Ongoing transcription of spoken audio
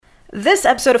This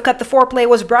episode of Cut the Foreplay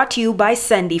was brought to you by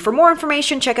Sendy. For more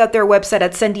information, check out their website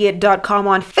at sendyit.com,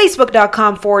 on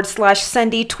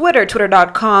facebook.com/Sendy,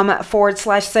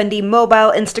 twitter.com/Sendy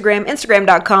Mobile,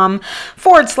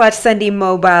 instagram.com/Sendy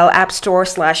Mobile, App Store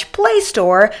 /Play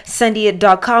Store,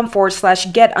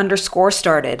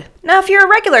 sendyit.com/get_started. Now, if you're a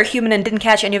regular human and didn't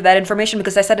catch any of that information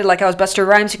because I said it like I was Buster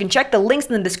Rhymes, you can check the links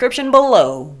in the description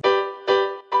below.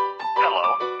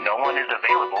 Hello, no one is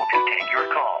available to take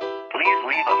your call. Please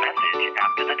leave a message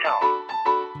after the tone.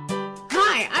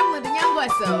 Hi, I'm Linda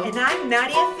Youngwesso. And I'm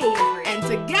Nadia Favorite. And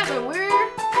together we're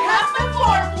Cut the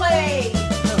Foreplay!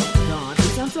 Oh God, you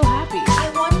sound so happy. I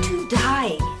want to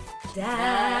die.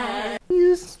 Die.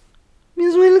 Yes,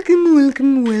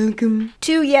 welcome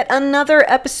to yet another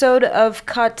episode of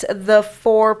Cut the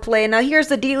Foreplay. Now here's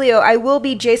the dealio. I will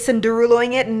be Jason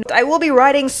Deruloing it, and I will be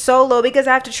riding solo because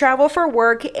I have to travel for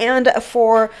work and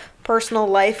for personal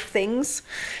life things.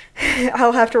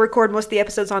 I'll have to record most of the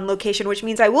episodes on location, which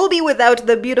means I will be without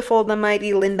the beautiful, the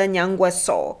mighty Linda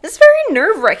Youngwesso. It's very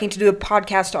nerve-wracking to do a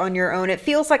podcast on your own. It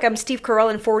feels like I'm Steve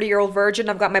Carell in 40-Year-Old Virgin.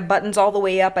 I've got my buttons all the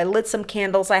way up. I lit some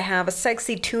candles. I have a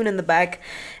sexy tune in the back,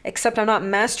 except I'm not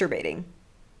masturbating.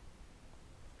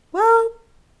 Well,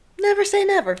 never say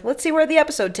never. Let's see where the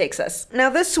episode takes us. Now,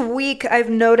 this week,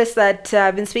 I've noticed that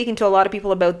I've been speaking to a lot of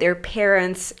people about their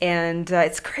parents, and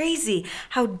it's crazy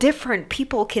how different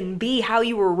people can be, how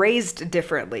you were raised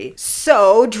differently.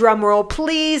 So, drumroll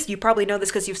please. You probably know this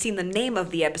because you've seen the name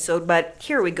of the episode, but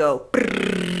here we go.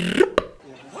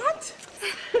 What?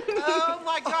 Oh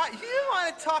my God! You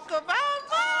want to talk about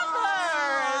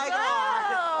mothers?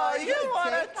 Oh, you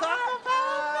want to talk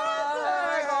about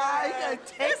mothers?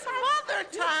 It's mother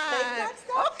time.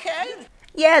 Okay.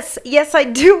 Yes, I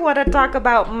do want to talk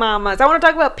about mamas. I want to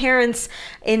talk about parents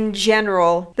in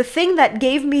general. The thing that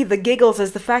gave me the giggles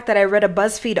is the fact that I read a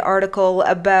BuzzFeed article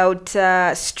about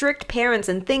strict parents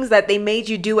and things that they made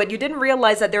you do, and you didn't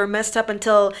realize that they were messed up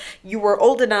until you were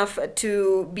old enough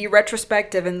to be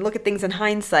retrospective and look at things in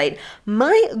hindsight.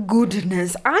 My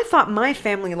goodness, I thought my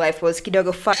family life was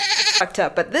kidogo fucked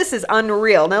up, but this is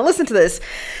unreal. Now listen to this.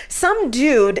 Some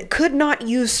dude could not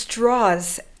use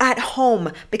straws at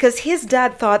home because his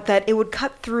dad thought that it would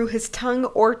cut through his tongue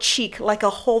or cheek like a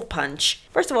hole punch.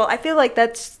 First of all, I feel like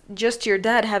that's just your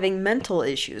dad having mental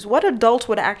issues. What adult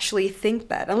would actually think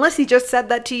that? Unless he just said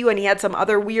that to you and he had some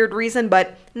other weird reason,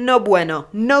 but no bueno,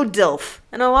 no dilf.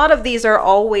 And a lot of these are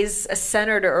always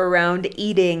centered around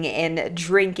eating and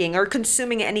drinking or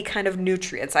consuming any kind of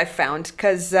nutrients, I found.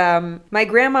 Because my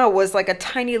grandma was like a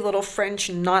tiny little French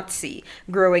Nazi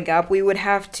growing up. We would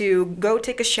have to go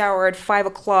take a shower at 5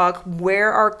 o'clock,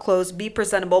 wear our clothes, be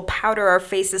presentable, powder our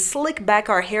faces, slick back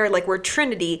our hair like we're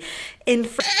Trinity in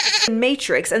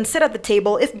Matrix, and sit at the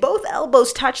table. If both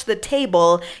elbows touch the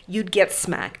table, you'd get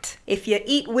smacked. If you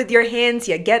eat with your hands,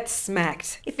 you get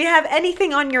smacked. If you have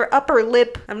anything on your upper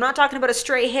lip, I'm not talking about a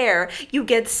stray hair, you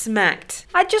get smacked.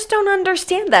 I just don't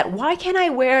understand that. Why can't I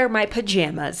wear my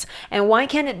pajamas? And why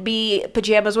can't it be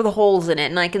pajamas with holes in it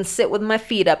and I can sit with my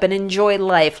feet up and enjoy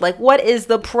life? Like, what is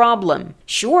the problem?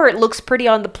 Sure, it looks pretty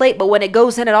on the plate, but when it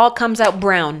goes in, it all comes out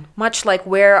brown. Much like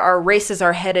where our races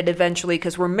are headed eventually,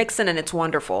 because we're mixing and it's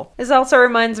wonderful. This also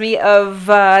reminds me of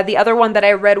the other one that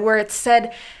I read where it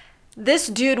said, this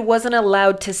dude wasn't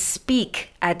allowed to speak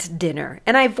at dinner.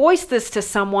 And I voiced this to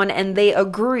someone and they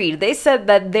agreed. They said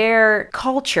that their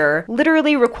culture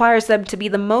literally requires them to be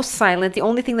the most silent. The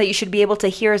only thing that you should be able to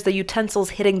hear is the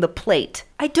utensils hitting the plate.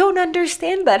 I don't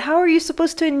understand that. How are you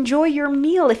supposed to enjoy your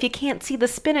meal if you can't see the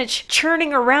spinach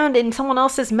churning around in someone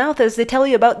else's mouth as they tell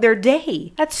you about their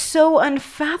day? That's so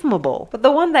unfathomable. But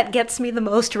the one that gets me the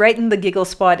most right in the giggle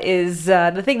spot is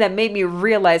the thing that made me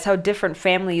realize how different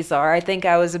families are. I think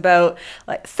I was about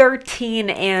 13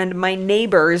 and my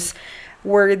neighbors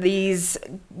were these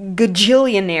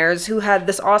gajillionaires who had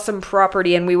this awesome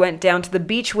property, and we went down to the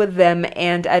beach with them,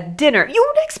 and at dinner, you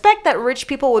would expect that rich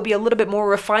people would be a little bit more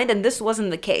refined, and this wasn't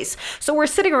the case. So we're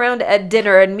sitting around at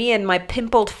dinner, and me and my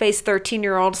pimpled-faced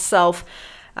 13-year-old self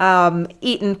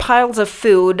eating piles of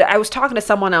food. I was talking to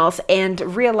someone else and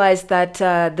realized that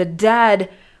the dad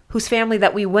whose family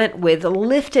that we went with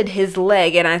lifted his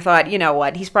leg, and I thought, you know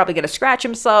what, he's probably going to scratch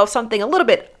himself, something a little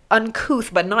bit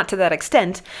uncouth, but not to that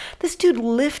extent. This dude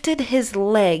lifted his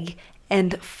leg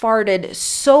and farted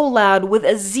so loud with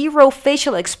a zero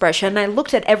facial expression. I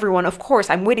looked at everyone. Of course,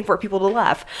 I'm waiting for people to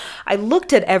laugh. I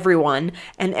looked at everyone,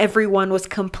 and everyone was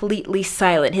completely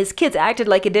silent. His kids acted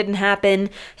like it didn't happen.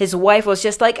 His wife was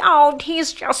just like, oh,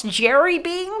 he's just Jerry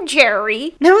being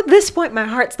Jerry. Now at this point, my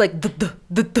heart's like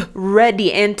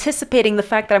ready, anticipating the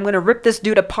fact that I'm going to rip this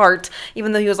dude apart,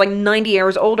 even though he was like 90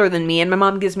 years older than me, and my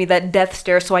mom gives me that death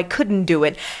stare, so I couldn't do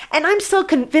it. And I'm still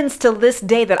convinced till this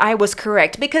day that I was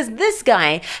correct, because this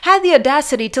guy had the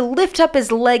audacity to lift up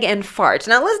his leg and fart.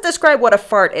 Now let's describe what a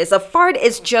fart is. A fart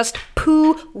is just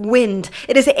poo wind.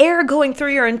 It is air going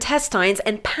through your intestines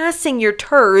and passing your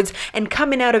turds and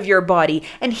coming out of your body.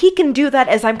 And he can do that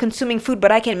as I'm consuming food,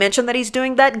 but I can't mention that he's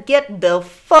doing that. Get the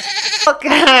fuck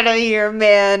out of here,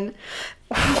 man.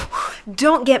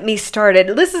 Don't get me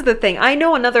started. This is the thing. I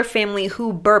know another family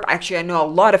who burp. Actually, I know a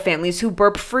lot of families who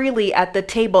burp freely at the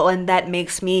table, and that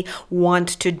makes me want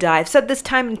to die. I've said this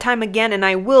time and time again, and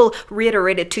I will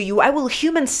reiterate it to you. I will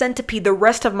human centipede the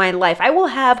rest of my life. I will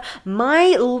have my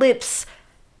lips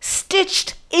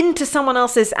stitched into someone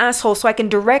else's asshole so I can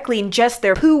directly ingest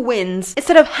their poo winds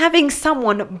instead of having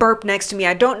someone burp next to me.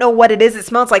 I don't know what it is. It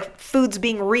smells like food's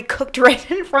being recooked right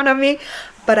in front of me,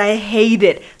 but I hate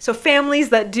it. So families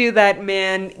that do that,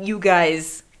 man, you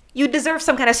guys, you deserve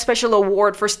some kind of special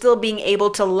award for still being able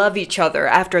to love each other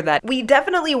after that. We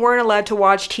definitely weren't allowed to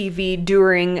watch TV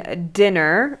during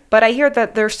dinner, but I hear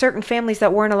that there are certain families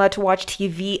that weren't allowed to watch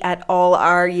TV at all.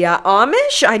 Are ya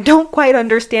Amish? I don't quite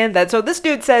understand that. So this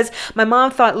dude says, my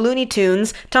mom thought Looney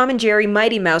Tunes, Tom and Jerry,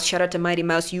 Mighty Mouse, shout out to Mighty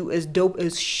Mouse, you is dope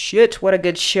as shit, what a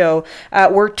good show,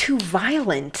 were too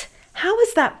violent. How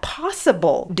is that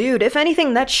possible? Dude, if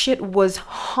anything, that shit was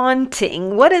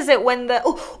haunting. What is it when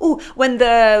when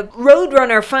the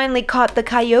Roadrunner finally caught the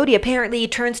coyote? Apparently he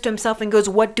turns to himself and goes,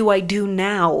 what do I do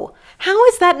now? How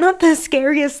is that not the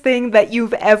scariest thing that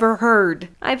you've ever heard?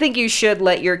 I think you should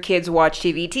let your kids watch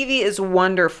TV. TV is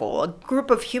wonderful. A group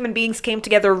of human beings came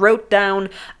together, wrote down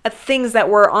things that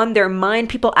were on their mind.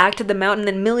 People acted them out, and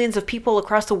then millions of people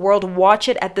across the world watch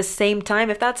it at the same time.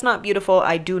 If that's not beautiful,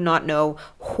 I do not know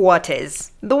what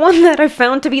is. The one that I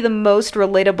found to be the most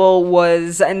relatable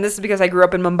was, and this is because I grew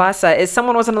up in Mombasa, is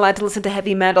someone wasn't allowed to listen to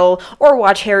heavy metal or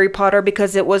watch Harry Potter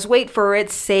because it was, wait for it,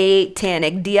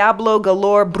 satanic. Diablo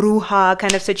galore, bruja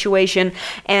kind of situation.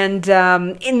 And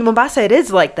in Mombasa, it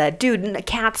is like that. Dude,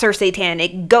 cats are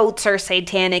satanic. Goats are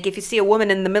satanic. If you see a woman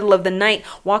in the middle of the night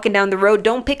walking down the road,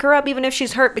 don't pick her up even if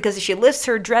she's hurt, because if she lifts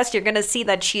her dress, you're going to see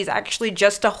that she's actually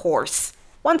just a horse.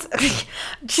 Once,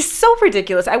 just so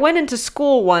ridiculous. I went into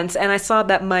school once and I saw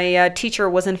that my teacher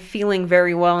wasn't feeling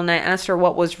very well, and I asked her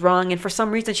what was wrong, and for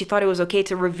some reason she thought it was okay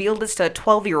to reveal this to a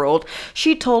 12-year-old.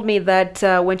 She told me that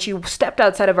when she stepped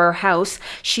outside of our house,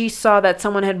 she saw that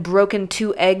someone had broken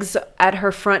 2 eggs at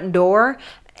her front door,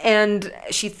 and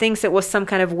she thinks it was some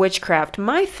kind of witchcraft.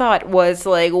 My thought was,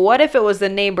 like, what if it was the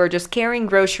neighbor just carrying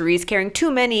groceries, carrying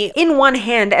too many in one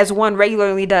hand as one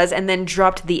regularly does, and then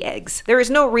dropped the eggs? There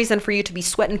is no reason for you to be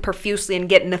sweating profusely and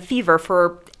getting a fever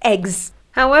for eggs.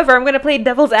 However, I'm going to play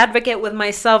devil's advocate with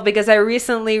myself, because I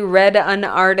recently read an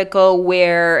article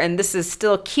where, and this is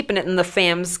still keeping it in the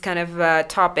fams kind of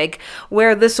topic,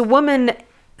 where this woman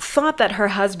thought that her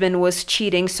husband was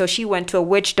cheating, so she went to a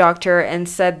witch doctor and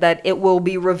said that it will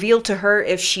be revealed to her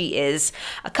if she is.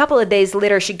 A couple of days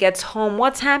later, she gets home.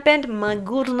 What's happened? My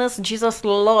goodness, Jesus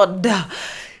Lord.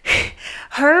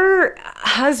 Her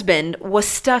husband was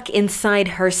stuck inside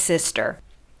her sister.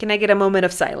 Can I get a moment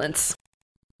of silence?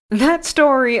 That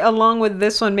story, along with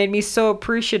this one, made me so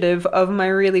appreciative of my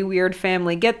really weird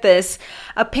family. Get this.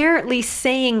 Apparently,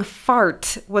 saying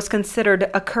fart was considered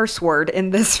a curse word in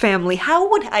this family. How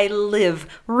would I live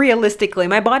realistically?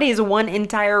 My body is one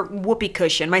entire whoopee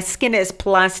cushion. My skin is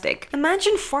plastic.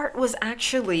 Imagine fart was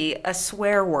actually a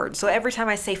swear word. So every time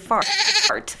I say fart,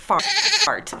 fart, fart,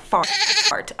 fart, fart, fart,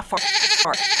 fart, fart,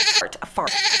 fart,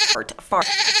 fart, fart,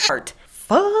 fart,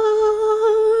 fart,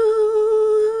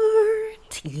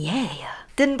 yeah.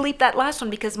 Didn't bleep that last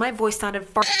one because my voice sounded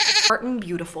fartin'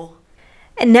 beautiful.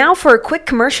 And now for a quick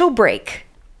commercial break.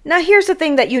 Now here's the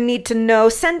thing that you need to know.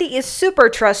 Sendy is super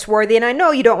trustworthy, and I know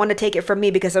you don't want to take it from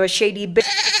me because I'm a shady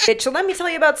bitch, so let me tell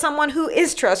you about someone who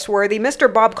is trustworthy.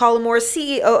 Mr. Bob Collymore,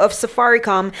 CEO of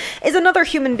Safaricom, is another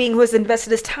human being who has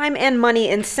invested his time and money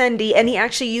in Sendy, and he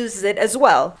actually uses it as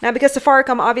well. Now, because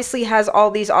Safaricom obviously has all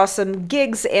these awesome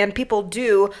gigs, and people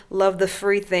do love the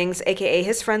free things, aka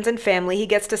his friends and family, he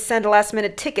gets to send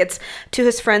last-minute tickets to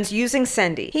his friends using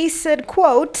Sendy. He said,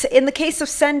 quote, "In the case of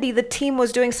Sendy, the team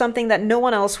was doing something that no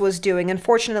one else else was doing.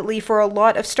 Unfortunately, for a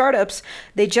lot of startups,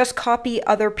 they just copy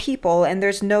other people and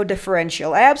there's no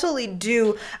differential. I absolutely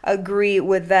do agree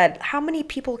with that. How many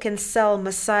people can sell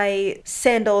Masai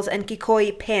sandals and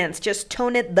Kikoi pants? Just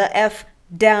tone it the F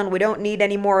down. We don't need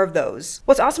any more of those.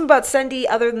 What's awesome about Sendy,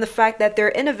 other than the fact that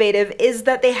they're innovative, is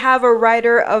that they have a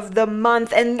Rider of the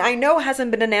Month, and I know it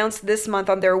hasn't been announced this month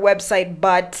on their website,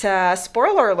 but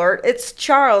spoiler alert, it's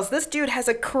Charles. This dude has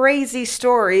a crazy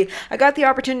story. I got the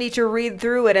opportunity to read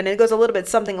through it, and it goes a little bit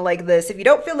something like this. If you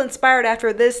don't feel inspired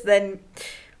after this, then,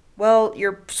 well,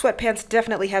 your sweatpants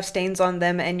definitely have stains on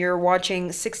them, and you're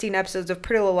watching 16 episodes of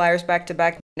Pretty Little Liars back to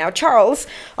back. Now, Charles,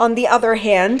 on the other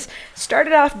hand,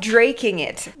 started off draking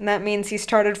it. And that means he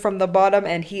started from the bottom,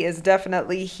 and he is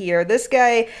definitely here. This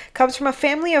guy comes from a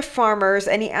family of farmers,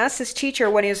 and he asked his teacher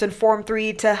when he was in Form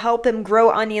 3 to help him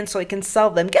grow onions so he can sell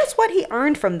them. Guess what he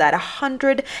earned from that?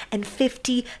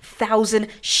 150,000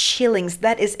 shillings.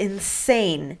 That is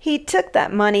insane. He took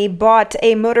that money, bought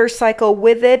a motorcycle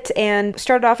with it, and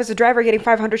started off as a driver getting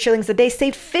 500 shillings a day,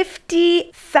 saved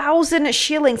 50,000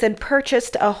 shillings, and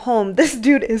purchased a home. This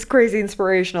dude is crazy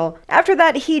inspirational. After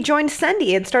that, he joined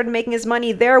Sendy and started making his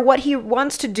money there. What he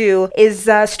wants to do is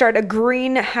start a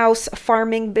greenhouse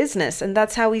farming business, and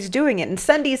that's how he's doing it. And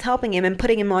Sendy's helping him and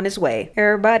putting him on his way.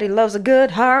 Everybody loves a good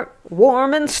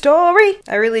heart-warming story.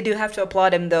 I really do have to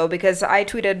applaud him, though, because I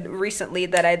tweeted recently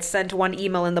that I'd sent one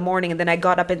email in the morning, and then I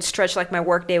got up and stretched like my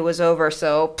workday was over,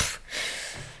 so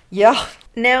yeah.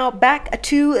 Now, back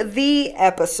to the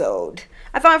episode.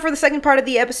 I thought for the second part of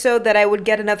the episode that I would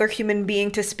get another human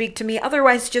being to speak to me,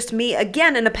 otherwise just me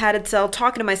again in a padded cell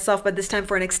talking to myself, but this time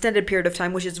for an extended period of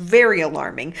time, which is very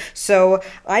alarming. So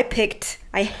I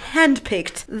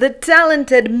handpicked the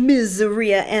talented Ms.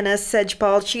 Ria Anna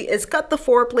Sejpal. She is Cut the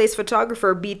Four Place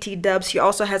photographer, BT Dubs. She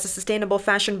also has a sustainable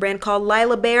fashion brand called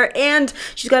Lila Bear, and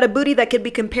she's got a booty that could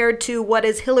be compared to what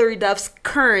is Hilary Duff's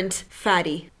current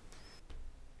fatty.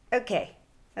 Okay,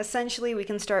 essentially we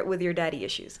can start with your daddy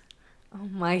issues. Oh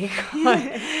my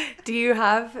God. Do you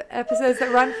have episodes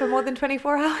that run for more than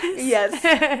 24 hours?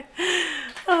 Yes.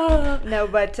 Oh. No,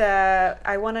 but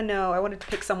I wanted to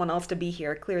pick someone else to be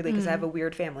here, clearly, because I have a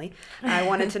weird family. I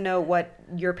wanted to know what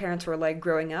your parents were like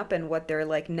growing up and what they're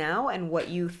like now and what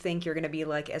you think you're going to be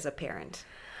like as a parent.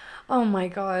 Oh my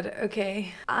God.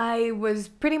 Okay. I was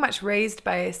pretty much raised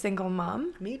by a single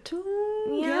mom. Me too.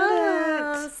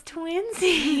 Yes,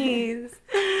 twinsies.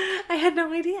 I had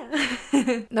no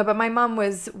idea. No, but my mom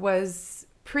was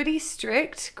pretty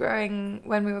strict when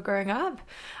we were growing up,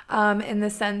 in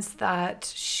the sense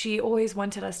that she always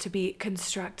wanted us to be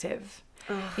constructive.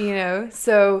 You know,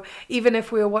 so even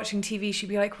if we were watching TV, she'd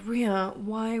be like, Ria,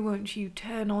 why won't you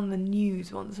turn on the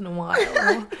news once in a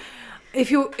while? If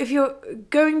you're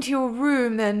going to your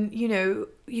room, then, you know,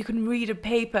 you can read a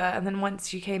paper. And then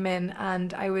once you came in,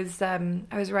 and I was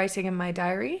writing in my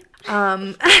diary,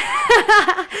 and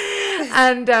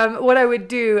what I would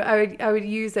do, I would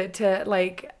use it to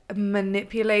like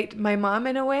manipulate my mom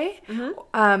in a way.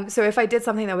 Mm-hmm. So if I did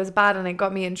something that was bad and it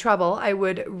got me in trouble, I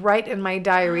would write in my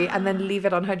diary and then leave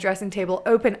it on her dressing table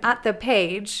open at the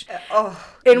page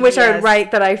in which I would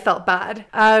write that I felt bad.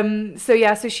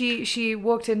 So she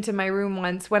walked into my room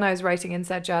once when I was writing in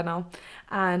said journal,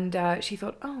 and she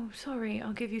thought, oh, sorry,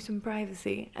 I'll give you some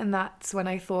privacy. And that's when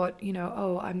I thought, you know,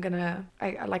 oh,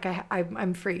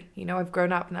 I'm free, you know, I've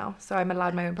grown up now, so I'm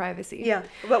allowed my own privacy. Yeah,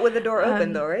 but with the door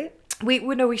open though, right?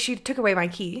 She took away my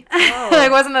key. Oh. I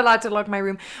wasn't allowed to lock my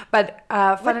room. But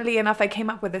funnily enough, I came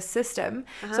up with a system.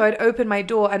 So I'd open my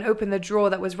door and open the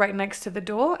drawer that was right next to the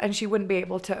door, and she wouldn't be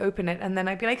able to open it. And then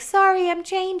I'd be like, sorry, I'm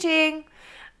changing.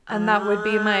 And that would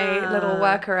be my little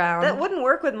workaround. That wouldn't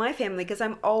work with my family because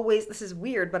I'm always, this is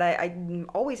weird, but I'm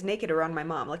always naked around my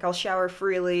mom. Like, I'll shower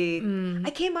freely.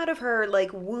 I came out of her,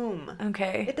 like, womb.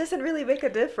 Okay. It doesn't really make a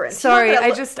difference. Sorry,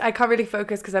 I can't really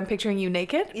focus because I'm picturing you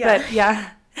naked. Yeah. But yeah.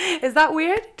 Is that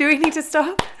weird? Do we need to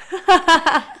stop?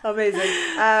 Amazing.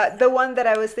 The one that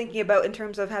I was thinking about in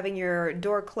terms of having your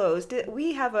door closed,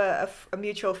 we have a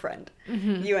mutual friend,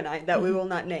 you and I, that we will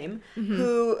not name,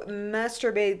 who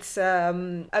masturbates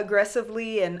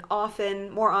aggressively and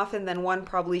more often than one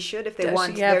probably should if they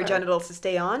want their genitals to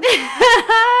stay on.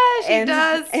 She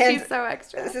does. She's so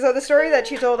extra. So the story that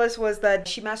she told us was that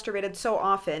she masturbated so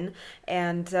often,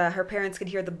 and her parents could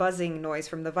hear the buzzing noise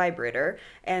from the vibrator,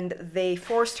 and they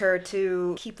forced her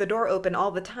to keep the door open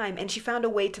all the time, and she found a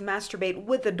way to masturbate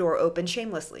with the door open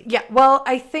shamelessly. Yeah, well,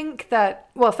 I think that,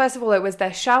 first of all, it was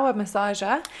their shower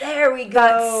massager. There we go.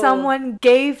 That someone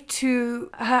gave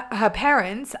to her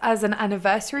parents as an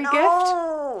anniversary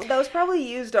gift. that was probably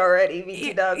used already,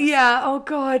 BT dubs. Yeah. Oh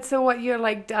God. So what? You're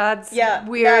like dad's Yeah,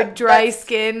 weird dry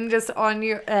skin just on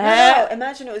your. No,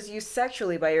 imagine it was used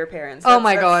sexually by your parents. Oh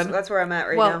my God. That's where I'm at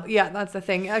right Well, now. yeah, that's the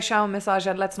thing. A shower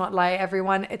massager. Let's not lie,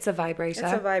 everyone. It's a vibrator.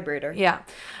 It's a vibrator. Yeah.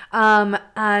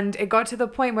 And it got to the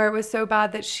point where it was so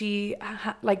bad that she,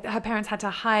 like, her parents had to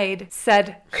hide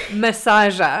said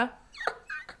massager.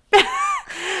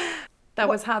 That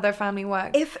was how their family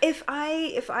worked. If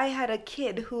I had a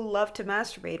kid who loved to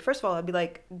masturbate, first of all, I'd be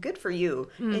like, good for you.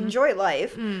 Enjoy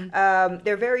life. There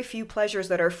are very few pleasures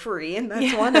that are free, and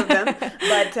that's one of them.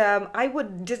 But I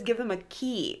would just give them a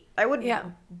key. I would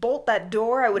bolt that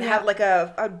door. I would have like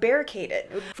I would barricade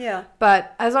it. Yeah.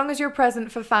 But as long as you're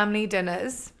present for family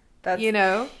dinners, That's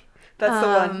that's the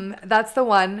one. That's the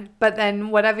one. But then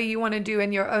whatever you want to do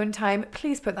in your own time,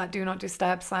 please put that do not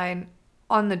disturb sign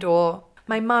on the door.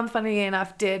 My mum, funnily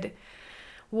enough, did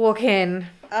walk in.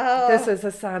 Oh. This is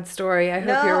a sad story. I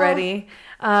hope you're No. ready.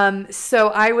 So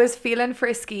I was feeling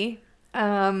frisky.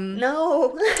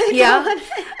 No. Yeah. God.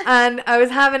 And I was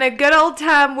having a good old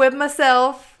time with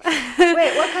myself.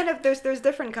 Wait, what kind of there's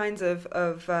different kinds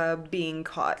of being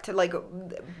caught. Like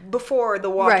before the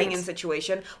walking Right. in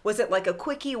situation, was it like a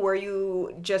quickie? Were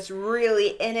you just really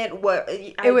in it?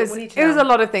 It was a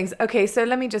lot of things. Okay, so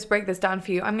let me just break this down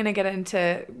for you. I'm going to get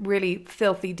into really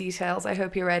filthy details. I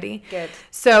hope you're ready. Good.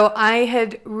 So I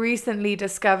had recently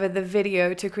discovered the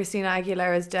video to Christina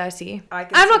Aguilera's Dirty. I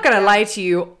can I'm see not going to that. lie to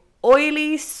you.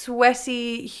 Oily,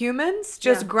 sweaty humans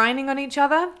just Yeah. grinding on each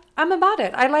other. I'm about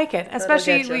it. I like it.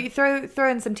 Especially getcha. when you throw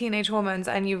in some teenage hormones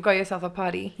and you've got yourself a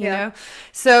party, you Yeah. know?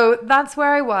 So that's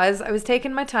where I was. I was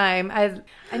taking my time. And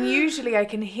usually I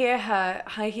can hear her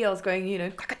high heels going, you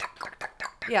know,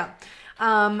 yeah.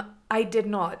 I did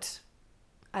not.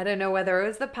 I don't know whether it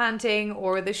was the panting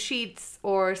or the sheets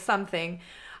or something.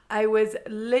 I was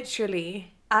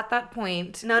literally at that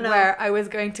point No. where I was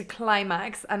going to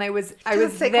climax, and I was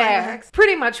say there climax.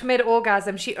 pretty much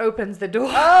mid-orgasm. She opens the door.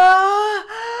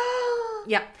 Oh.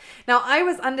 Yeah. Now I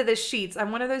was under the sheets.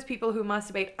 I'm one of those people who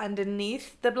masturbate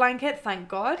underneath the blanket, thank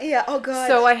God. Yeah, oh God.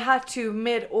 So I had to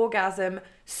mid-orgasm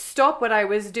stop what I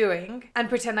was doing and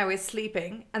pretend I was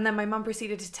sleeping, and then my mum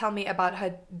proceeded to tell me about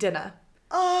her dinner.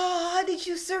 Oh, how did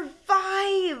you survive?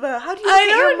 How do you look at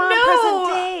your mom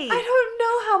present day? I don't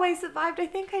know how I survived. I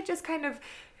think I just kind of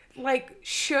like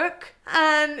shook,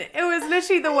 and it was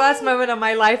literally the worst moment of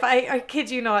my life. I kid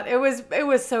you not. It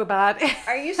was so bad.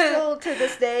 Are you still to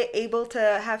this day able to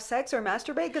have sex or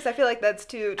masturbate? Because I feel like that's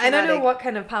too traumatic. I don't know what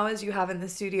kind of powers you have in the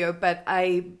studio, but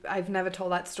I've never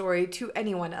told that story to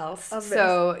anyone else.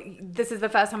 So this is the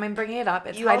first time I'm bringing it up.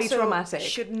 It's You highly also traumatic.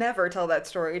 should never tell that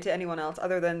story to anyone else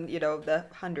other than, the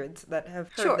hundreds that have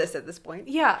heard Sure. this at this point.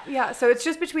 Yeah. So it's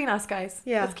just between us, guys.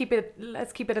 Yeah. Let's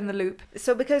keep it in the loop.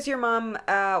 So because your mom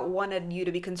wanted you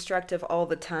to be constructive all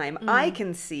the time, I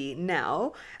can see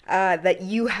now that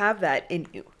you have that in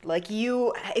you. Like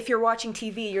if you're watching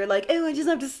TV, you're like, oh, I just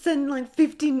have to send like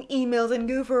 15 emails and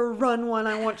go for a run while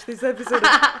I watch this episode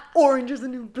of Orange is the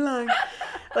New Black.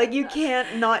 Like you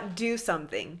can't not do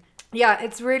something. Yeah,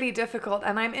 it's really difficult,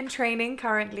 and I'm in training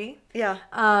currently. Yeah.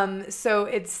 So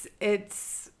it's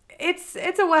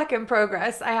a work in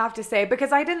progress, I have to say,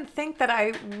 because I didn't think that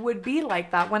I would be like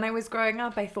that when I was growing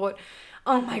up. I thought,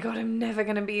 oh my God, I'm never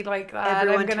going to be like that.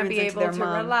 Everyone I'm going to turns be into able their to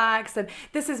mom. relax. And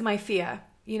this is my fear,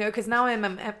 because now I'm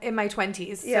in my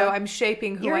 20s. Yeah. So I'm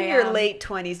shaping who You're I in am. your late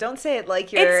 20s. Don't say it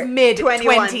like you're It's mid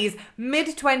 21. 20s. Mid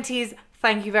 20s.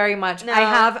 Thank you very much. No. I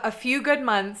have a few good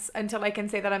months until I can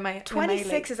say that I'm my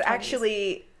 26 is 20s.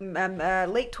 actually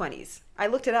late 20s. I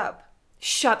looked it up.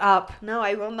 Shut up. No,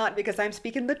 I will not because I'm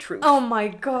speaking the truth. Oh my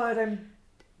God,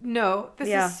 this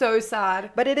Yeah. is so sad.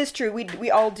 But it is true.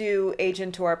 We all do age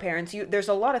into our parents. There's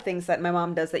a lot of things that my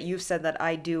mom does that you've said that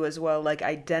I do as well, like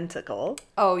identical.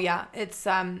 Oh yeah, it's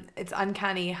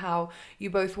uncanny how you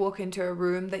both walk into a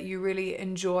room that you really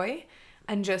enjoy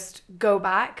and just go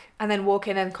back and then walk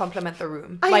in and compliment the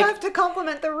room. I have to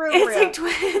compliment the room. It's Rhea.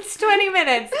 like it's 20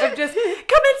 minutes of just come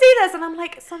and see this, and I'm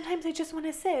like, sometimes I just want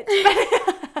to sit.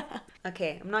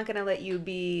 Okay, I'm not gonna let you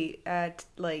be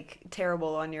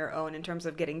terrible on your own in terms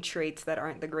of getting traits that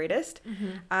aren't the greatest. Mm-hmm.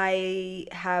 I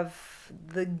have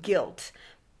the guilt,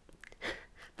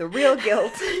 the real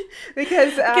guilt,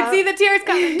 because I can see the tears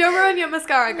coming. Don't ruin your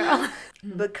mascara, girl.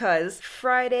 because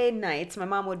Friday nights, my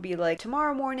mom would be like,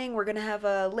 tomorrow morning, we're going to have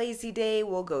a lazy day.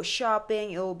 We'll go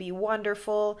shopping. It'll be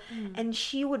wonderful. And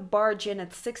she would barge in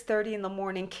at 6:30 in the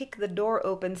morning, kick the door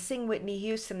open, sing Whitney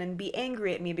Houston, and be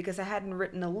angry at me because I hadn't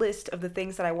written a list of the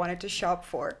things that I wanted to shop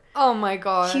for. Oh my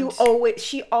god.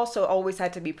 She also always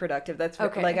had to be productive. That's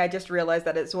what, Okay. like, I just realized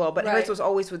that as well. But hers Right. was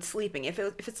always with sleeping. If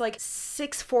it's like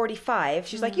 6:45,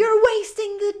 she's like, you're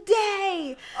wasting the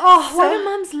day. Oh, why So- do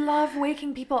moms love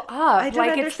waking people up? I don't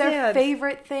like it's their understand.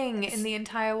 favorite thing in the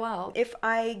entire world. If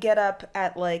I get up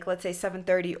at, like, let's say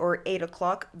 7:30 or 8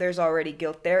 o'clock, there's already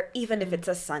guilt there, even if it's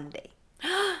a Sunday.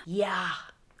 Yeah.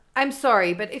 I'm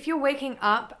sorry, but if you're waking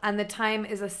up and the time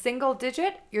is a single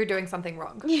digit, you're doing something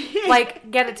wrong.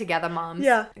 Like, get it together, moms.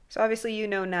 Yeah. So obviously, you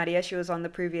know Nadia. She was on the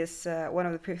previous one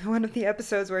of the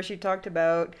episodes where she talked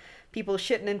about people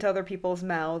shitting into other people's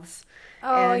mouths.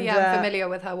 Oh, And, yeah, I'm familiar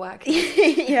with her work.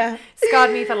 Yeah.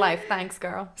 Scarred me for life. Thanks,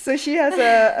 girl. So she has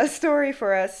a story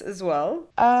for us as well.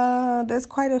 There's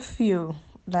quite a few.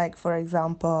 Like, for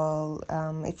example,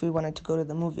 if we wanted to go to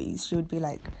the movies, she would be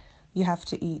like, you have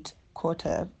to eat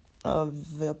quarter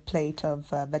of a plate of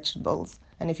vegetables.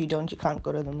 And if you don't, you can't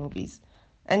go to the movies.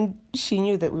 And she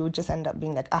knew that we would just end up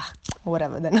being like,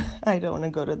 whatever, then I don't want to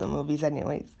go to the movies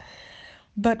anyways.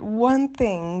 But one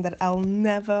thing that I'll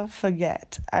never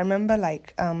forget, I remember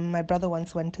my brother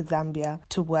once went to Zambia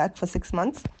to work for 6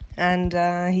 months. And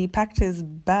he packed his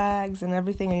bags and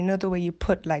everything. And you know the way you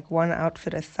put like one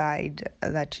outfit aside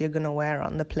that you're going to wear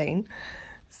on the plane?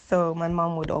 So my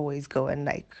mom would always go and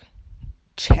like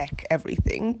check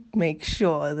everything, make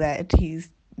sure that he's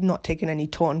not taking any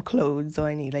torn clothes or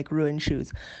any like ruined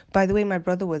shoes. By the way, my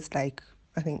brother was like,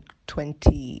 I think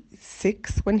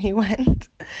 26 when he went.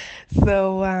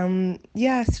 So,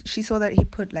 she saw that he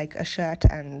put like a shirt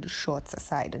and shorts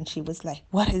aside and she was like,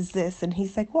 what is this? And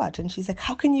he's like, what? And she's like,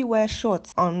 how can you wear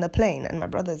shorts on the plane? And my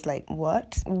brother's like,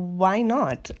 what? Why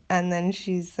not? And then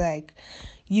she's like,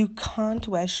 you can't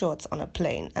wear shorts on a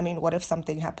plane. I mean, what if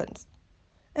something happens?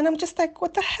 And I'm just like,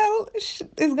 what the hell is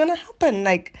going to happen?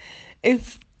 Like,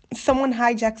 if someone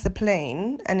hijacks a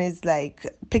plane and is like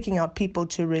picking out people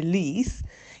to release,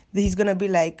 he's going to be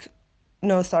like,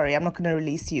 no, sorry, I'm not going to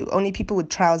release you. Only people with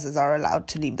trousers are allowed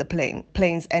to leave the plane.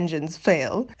 Plane's engines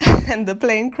fail and the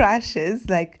plane crashes.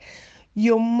 Like,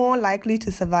 you're more likely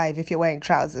to survive if you're wearing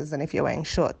trousers than if you're wearing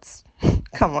shorts.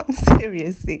 Come on,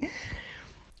 seriously.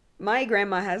 My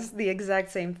grandma has the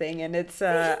exact same thing, and it's,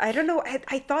 I don't know,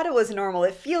 I thought it was normal.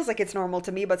 It feels like it's normal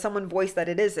to me, but someone voiced that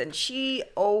it isn't. She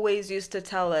always used to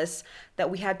tell us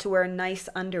that we had to wear nice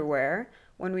underwear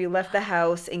when we left the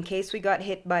house in case we got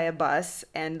hit by a bus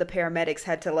and the paramedics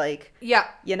had to, like, Yeah.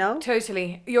 you know?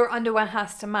 Totally. Your underwear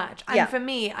has to match. And Yeah. for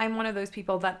me, I'm one of those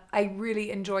people that I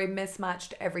really enjoy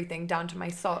mismatched everything down to my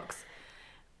socks.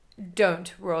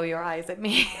 Don't roll your eyes at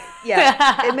me.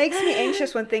 Yeah, it makes me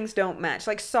anxious when things don't match,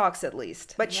 like socks at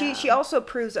least. But Yeah. she also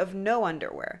approves of no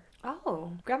underwear.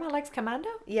 Oh, grandma likes Commando?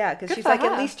 Yeah, because Good she's for like, her.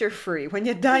 at least you're free. When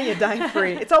you die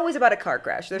free. It's always about a car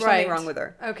crash. There's something wrong with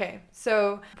her. Okay.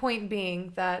 So point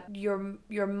being that your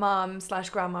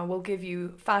mom/grandma will give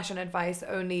you fashion advice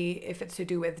only if it's to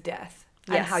do with death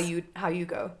and Yes. how you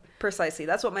go. Precisely.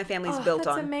 That's what my family's built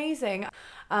that's on. amazing.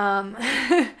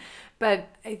 But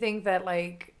I think that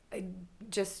like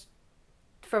just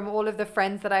from all of the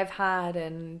friends that I've had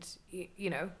and you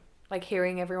know, like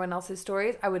hearing everyone else's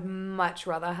stories, I would much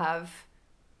rather have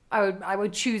I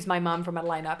would choose my mom from a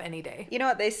lineup any day. You know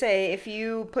what they say? If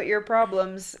you put your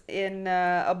problems in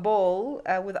a bowl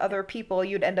with other people,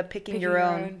 you'd end up picking your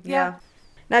own. Yeah.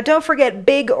 Now, don't forget,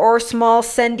 big or small,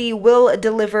 Sendy will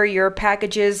deliver your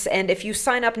packages. And if you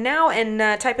sign up now and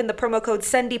type in the promo code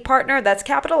SendyPartner, that's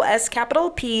capital S, capital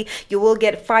P, you will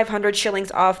get 500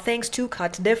 shillings off thanks to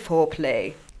Cut de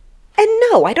Foreplay. And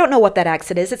no, I don't know what that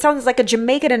accent is. It sounds like a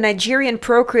Jamaican and Nigerian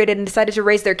procreated and decided to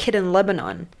raise their kid in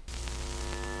Lebanon.